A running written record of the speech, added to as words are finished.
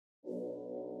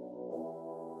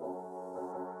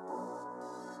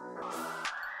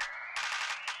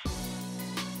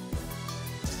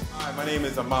My name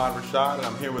is Rashad, and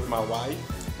I'm here with my wife.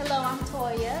 Hello, I'm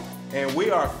Toya. And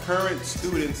we are current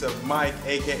students of Mike,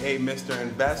 aka Mr.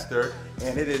 Investor,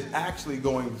 and it is actually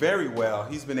going very well.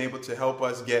 He's been able to help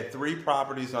us get 3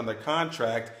 properties under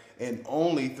contract in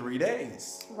only 3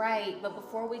 days. Right, but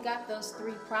before we got those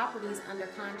 3 properties under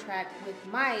contract with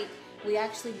Mike, we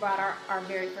actually brought our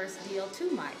very first deal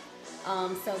to Mike.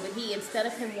 But he, instead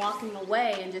of him walking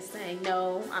away and just saying,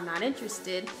 no, I'm not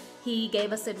interested, he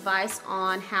gave us advice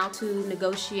on how to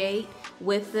negotiate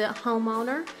with the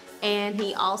homeowner, and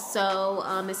he also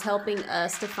is helping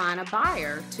us to find a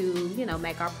buyer to,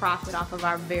 make our profit off of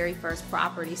our very first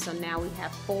property. So now we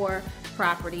have 4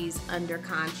 properties under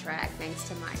contract thanks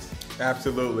to Mike.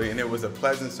 Absolutely, and it was a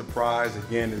pleasant surprise.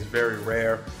 Again, it's very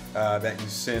rare that you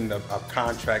send a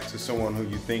contract to someone who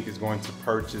you think is going to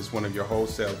purchase one of your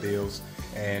wholesale deals,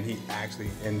 and he actually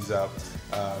ends up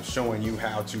showing you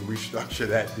how to restructure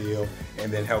that deal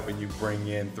and then helping you bring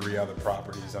in 3 other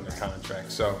properties under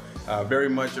contract. So very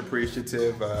much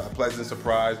appreciative, a pleasant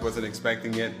surprise, wasn't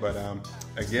expecting it, but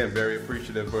again, very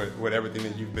appreciative with everything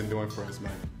that you've been doing for us,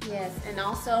 Mike. Yes, and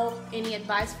also any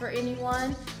advice for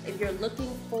anyone, if you're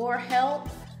looking for help,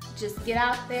 just get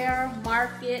out there,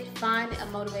 market, find a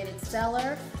motivated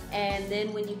seller, and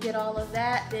then when you get all of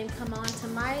that, then come on to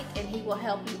Mike and he will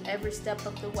help you every step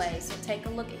of the way. So take a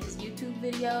look at his YouTube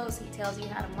videos. He tells you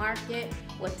how to market,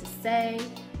 what to say,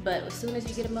 but as soon as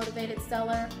you get a motivated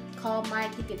seller, call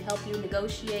Mike. He can help you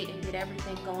negotiate and get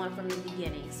everything going from the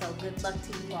beginning. So good luck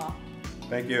to you all.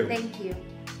 Thank you. Thank you.